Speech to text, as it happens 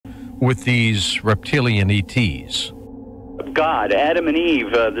with these reptilian ETs? God, Adam and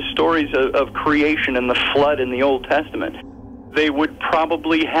Eve, the stories of creation and the flood in the Old Testament, they would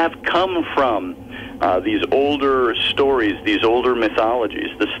probably have come from these older stories, these older mythologies,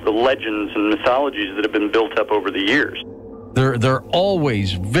 the legends and mythologies that have been built up over the years. They're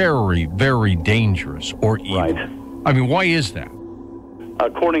always very, very dangerous or evil. Right. I mean, why is that?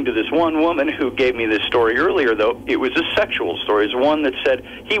 According to this one woman who gave me this story earlier, though, it was a sexual story. It's one that said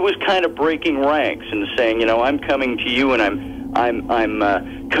he was kind of breaking ranks and saying, you know, I'm coming to you and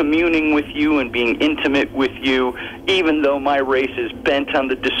I'm communing with you and being intimate with you, even though my race is bent on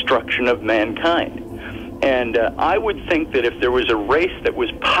the destruction of mankind. And I would think that if there was a race that was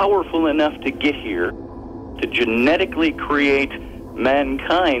powerful enough to get here, to genetically create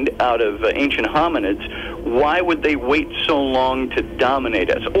mankind out of ancient hominids, why would they wait so long to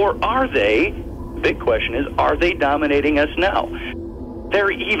dominate us? Or are they, the big question is, are they dominating us now? They're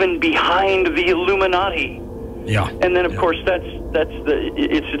even behind the Illuminati. Yeah. And then, of course,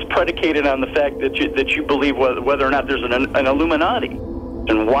 it's predicated on the fact that you believe whether or not there's an Illuminati.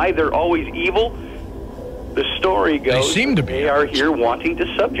 And why they're always evil, the story goes they seem to be. They are here wanting to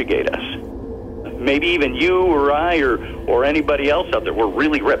subjugate us. Maybe even you or I or anybody else out there, we're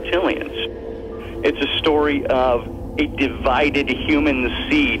really reptilians. It's a story of a divided human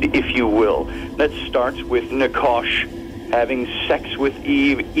seed, if you will, that starts with Nakash having sex with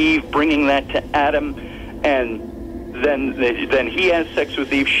Eve, Eve bringing that to Adam, and then he has sex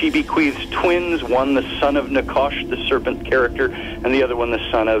with Eve. She bequeaths twins, one the son of Nakash, the serpent character, and the other one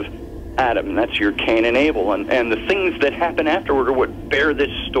the son of Adam. That's your Cain and Abel. And the things that happen afterward are what bear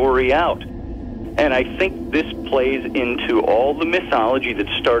this story out. And I think this plays into all the mythology that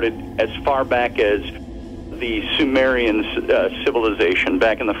started as far back as the Sumerian civilization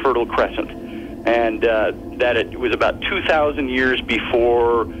back in the Fertile Crescent. And that it was about 2,000 years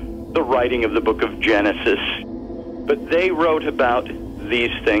before the writing of the book of Genesis. But they wrote about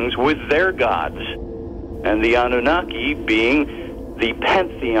these things with their gods. And the Anunnaki being the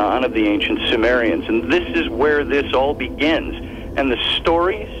pantheon of the ancient Sumerians. And this is where this all begins. And the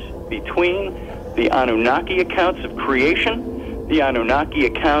stories between the Anunnaki accounts of creation, the Anunnaki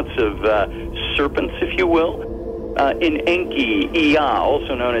accounts of serpents, if you will. In Enki, Ea,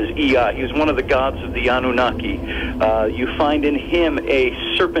 also known as Ea, he was one of the gods of the Anunnaki. You find in him a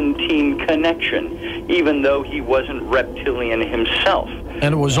serpentine connection, even though he wasn't reptilian himself.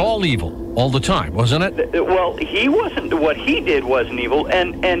 And it was all evil, all the time, wasn't it? Well, he wasn't. What he did wasn't evil,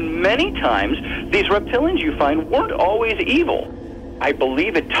 and many times these reptilians you find weren't always evil. I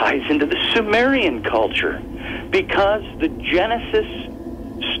believe it ties into the Sumerian culture, because the Genesis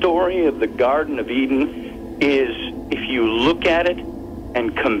story of the Garden of Eden is, if you look at it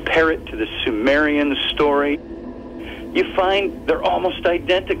and compare it to the Sumerian story, you find they're almost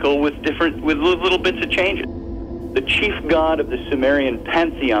identical with little bits of changes. The chief god of the Sumerian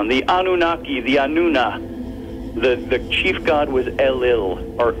pantheon, the Anunnaki, the Anuna, the chief god was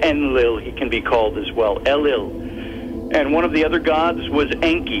Elil, or Enlil, he can be called as well, Elil. And one of the other gods was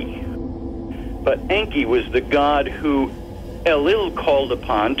Enki. But Enki was the god who Elil called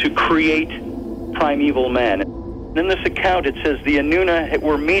upon to create primeval man. In this account, it says the Anuna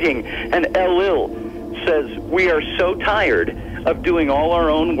were meeting, and Elil says, "We are so tired of doing all our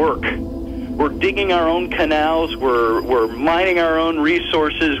own work. We're digging our own canals, we're mining our own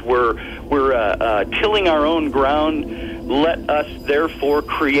resources, we're tilling our own ground. Let us therefore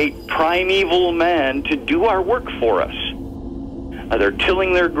create primeval man to do our work for us." They're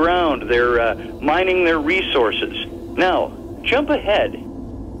tilling their ground, they're mining their resources. Now, jump ahead.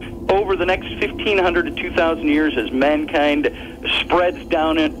 Over the next 1,500 to 2,000 years, as mankind spreads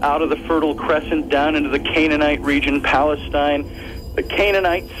down out of the Fertile Crescent, down into the Canaanite region, Palestine, the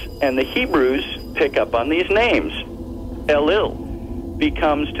Canaanites and the Hebrews pick up on these names. Elil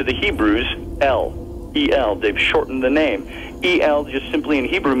becomes to the Hebrews El. E-L, they've shortened the name. E-L just simply in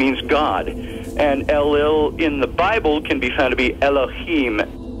Hebrew means God. And Elil in the Bible can be found to be Elohim.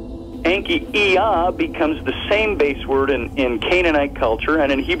 Enki, Ea, becomes the same base word in Canaanite culture,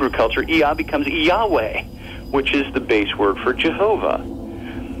 and in Hebrew culture, Ea becomes Yahweh, which is the base word for Jehovah.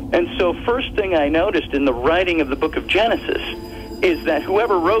 And so first thing I noticed in the writing of the book of Genesis is that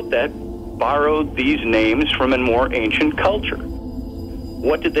whoever wrote that borrowed these names from a more ancient culture.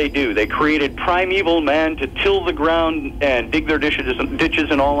 What did they do? They created primeval man to till the ground and dig their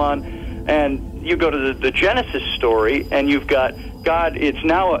ditches and all on. And you go to the Genesis story, and you've got God. It's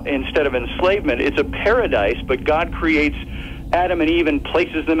now, instead of enslavement, it's a paradise, but God creates Adam and Eve and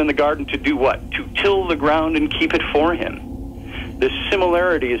places them in the garden to do what? To till the ground and keep it for him. This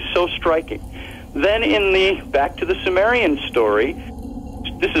similarity is so striking. Then back to the Sumerian story,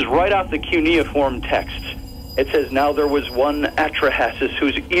 This is right off the cuneiform texts. It says, now there was one Atrahasis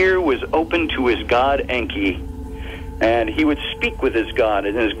whose ear was open to his god Enki, and he would speak with his god,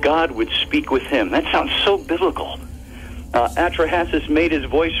 and his god would speak with him. That sounds so biblical. Atrahasis made his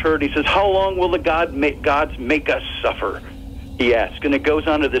voice heard. He says, how long will the gods make us suffer? He asks, and it goes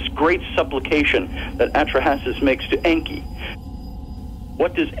on to this great supplication that Atrahasis makes to Enki.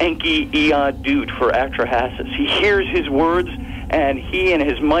 What does Enki Ea do for Atrahasis? He hears his words, and he and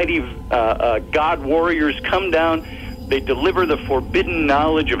his mighty god warriors come down. They deliver the forbidden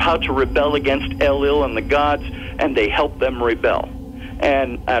knowledge of how to rebel against Enlil and the gods, and they help them rebel.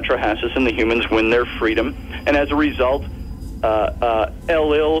 And Atrahasis and the humans win their freedom, and as a result,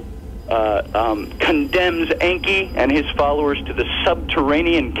 Enlil condemns Enki and his followers to the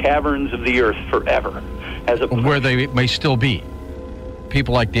subterranean caverns of the earth forever. Where they may still be.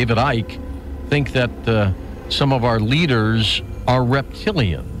 People like David Icke think that some of our leaders are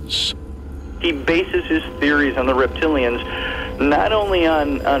reptilians. He bases his theories on the reptilians not only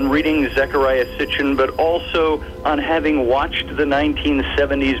on reading Zecharia Sitchin, but also on having watched the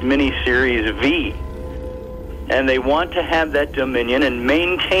 1970s miniseries V. And they want to have that dominion and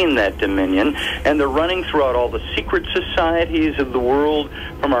maintain that dominion, and they're running throughout all the secret societies of the world,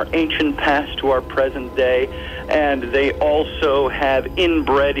 from our ancient past to our present day, and they also have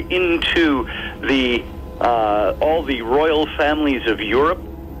inbred into the all the royal families of Europe.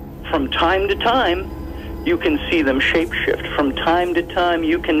 From time to time, you can see them shapeshift. From time to time,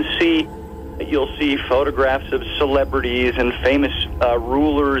 you'll see photographs of celebrities and famous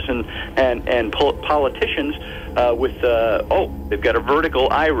rulers and politicians with they've got a vertical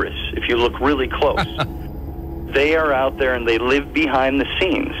iris if you look really close. They are out there and they live behind the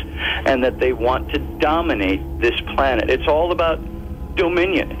scenes, and that they want to dominate this planet. It's all about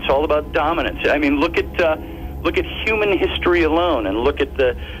dominion. It's all about dominance. I mean, look at human history alone, and look at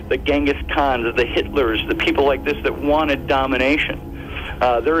the Genghis Khans, the Hitlers, the people like this that wanted domination.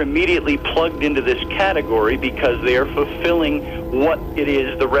 They're immediately plugged into this category because they are fulfilling what it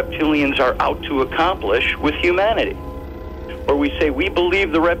is the reptilians are out to accomplish with humanity. Or we say, we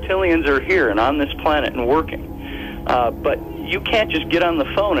believe the reptilians are here and on this planet and working. But you can't just get on the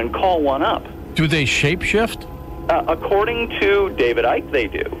phone and call one up. Do they shapeshift? According to David Icke, they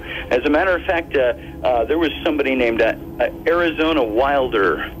do. As a matter of fact, there was somebody named Arizona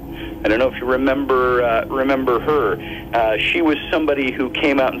Wilder. I don't know if you remember her. She was somebody who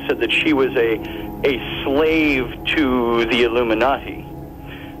came out and said that she was a slave to the Illuminati,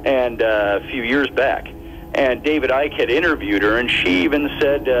 and a few years back. And David Icke had interviewed her, and she even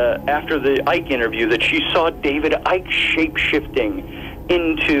said after the Icke interview that she saw David Icke shape-shifting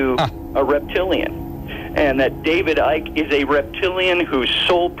into a reptilian. And that David Icke is a reptilian whose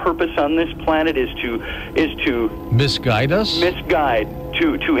sole purpose on this planet is to misguide us? Misguide,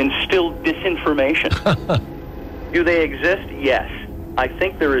 to instill disinformation. Do they exist? Yes. I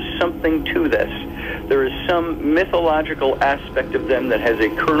think there is something to this. There is some mythological aspect of them that has a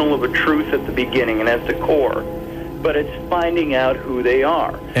kernel of a truth at the beginning and at the core. But it's finding out who they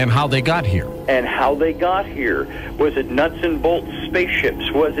are. And how they got here. And how they got here. Was it nuts and bolts spaceships?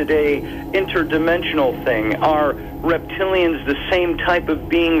 Was it a interdimensional thing? Are reptilians the same type of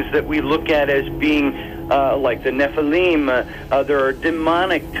beings that we look at as being like the Nephilim? There are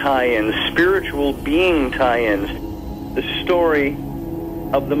demonic tie-ins, spiritual being tie-ins. The story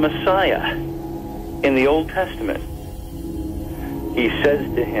of the Messiah in the Old Testament. He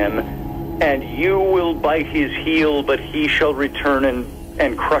says to him, and you will bite his heel, but he shall return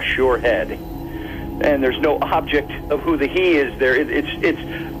and crush your head. And there's no object of who the he is there.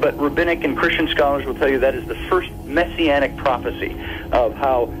 But rabbinic and Christian scholars will tell you that is the first messianic prophecy of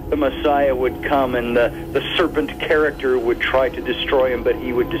how the Messiah would come and the serpent character would try to destroy him, but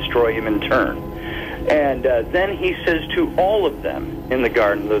he would destroy him in turn. And then he says to all of them in the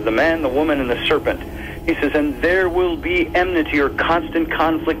garden, the man, the woman, and the serpent, he says, and there will be enmity or constant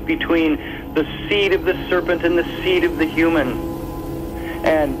conflict between the seed of the serpent and the seed of the human.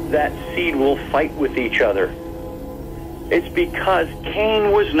 And that seed will fight with each other. It's because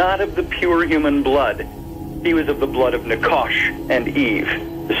Cain was not of the pure human blood. He was of the blood of Nakash and Eve,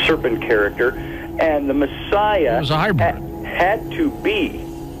 the serpent character. And the Messiah was a hybrid. Had to be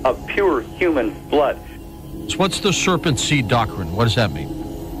of pure human blood. So what's the serpent seed doctrine? What does that mean?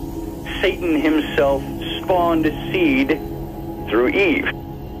 Satan himself spawned a seed through Eve.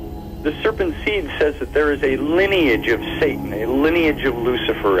 The serpent seed says that there is a lineage of Satan, a lineage of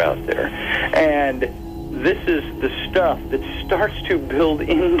Lucifer out there. And this is the stuff that starts to build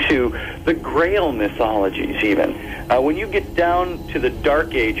into the Grail mythologies even. When you get down to the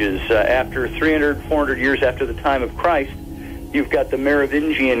Dark Ages, after 300, 400 years after the time of Christ, You've got the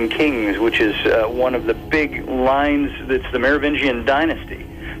Merovingian kings, which is one of the big lines. That's the Merovingian dynasty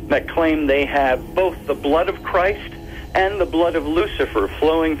that claim they have both the blood of Christ and the blood of Lucifer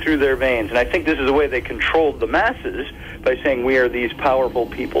flowing through their veins. And I think this is the way they controlled the masses, by saying, we are these powerful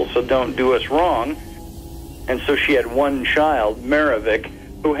people, so don't do us wrong. And so she had one child, Merovic,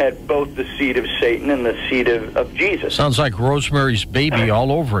 who had both the seed of Satan and the seed of Jesus. Sounds like Rosemary's Baby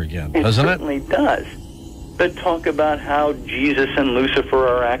all over again, doesn't it? It certainly does. But talk about how Jesus and Lucifer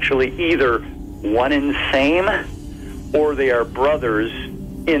are actually either one and same, or they are brothers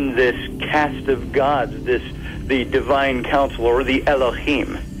in this cast of gods, the divine council, or the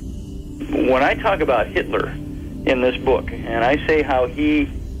Elohim. When I talk about Hitler in this book, and I say how he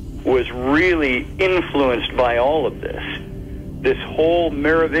was really influenced by all of this whole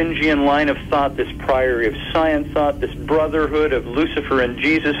Merovingian line of thought, this priory of science thought, this brotherhood of Lucifer and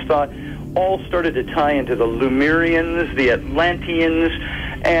Jesus thought, all started to tie into the Lemurians, the Atlanteans,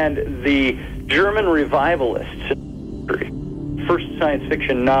 and the German revivalists. First science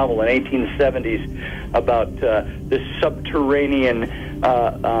fiction novel in 1870s about this subterranean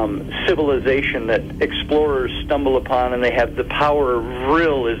civilization that explorers stumble upon, and they have the power of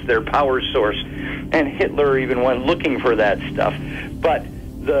Vril as their power source. And Hitler even went looking for that stuff. But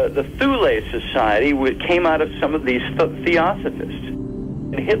the Thule Society came out of some of these theosophists.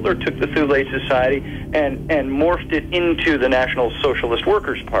 And Hitler took the Thule Society and morphed it into the National Socialist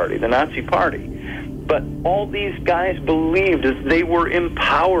Workers' Party, the Nazi Party. But all these guys believed that they were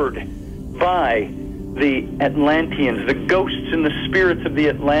empowered by the Atlanteans, the ghosts and the spirits of the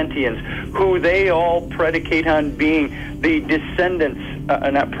Atlanteans, who they all predicate on being the descendants,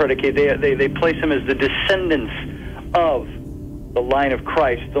 not predicate, they place them as the descendants of the line of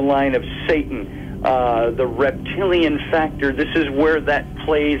Christ, the line of Satan, the reptilian factor. This is where that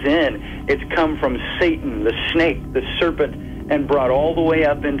plays in. It's come from Satan, the snake, the serpent, and brought all the way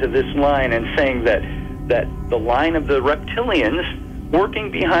up into this line, and saying that the line of the reptilians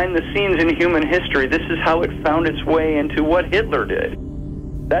working behind the scenes in human history, this is how it found its way into what Hitler did.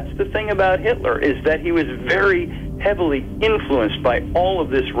 That's the thing about Hitler, is that he was very heavily influenced by all of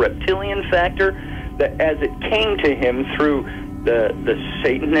this reptilian factor, that as it came to him through the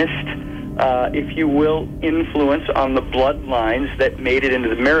Satanist, if you will, influence on the bloodlines that made it into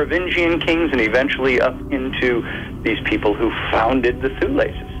the Merovingian kings and eventually up into these people who founded the Thule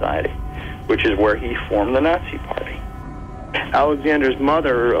Society, which is where he formed the Nazi Party. Alexander's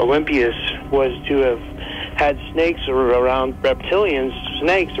mother, Olympias, was to have had snakes around, reptilians,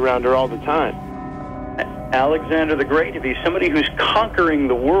 snakes around her all the time. Alexander the Great, if he's somebody who's conquering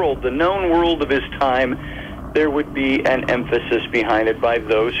the world, the known world of his time, there would be an emphasis behind it by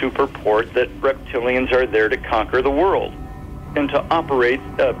those who purport that reptilians are there to conquer the world and to operate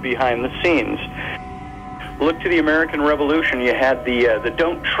behind the scenes. Look to the American Revolution. You had the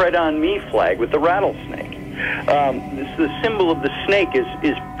 "Don't Tread on Me" flag with the rattlesnake. The symbol of the snake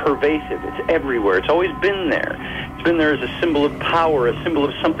is pervasive. It's everywhere. It's always been there. It's been there as a symbol of power, a symbol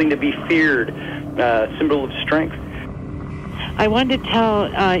of something to be feared, a symbol of strength. I wanted to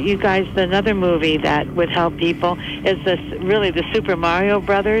tell you guys another movie that would help people is the Super Mario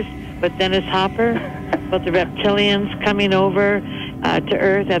Brothers with Dennis Hopper, about the reptilians coming over to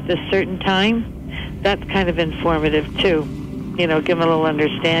Earth at this certain time. That's kind of informative too. You know, give them a little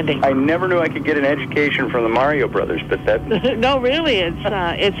understanding. I never knew I could get an education from the Mario Brothers, but that... No, really,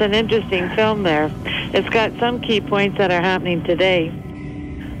 it's an interesting film there. It's got some key points that are happening today.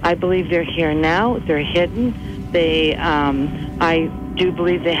 I believe they're here now. They're hidden. I do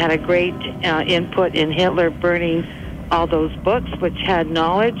believe they had a great input in Hitler burning all those books, which had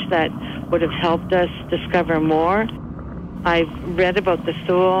knowledge that would have helped us discover more. I've read about the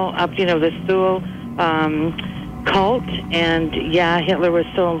Thule, the Thule cult, and yeah, Hitler was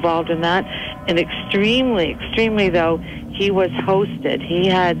still involved in that. And extremely though, he was hosted.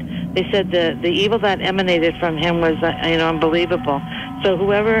 They said the evil that emanated from him was unbelievable. So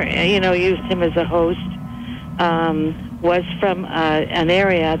whoever used him as a host was from an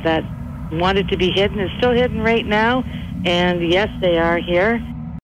area that wanted to be hidden. Is still hidden right now, and yes, they are here.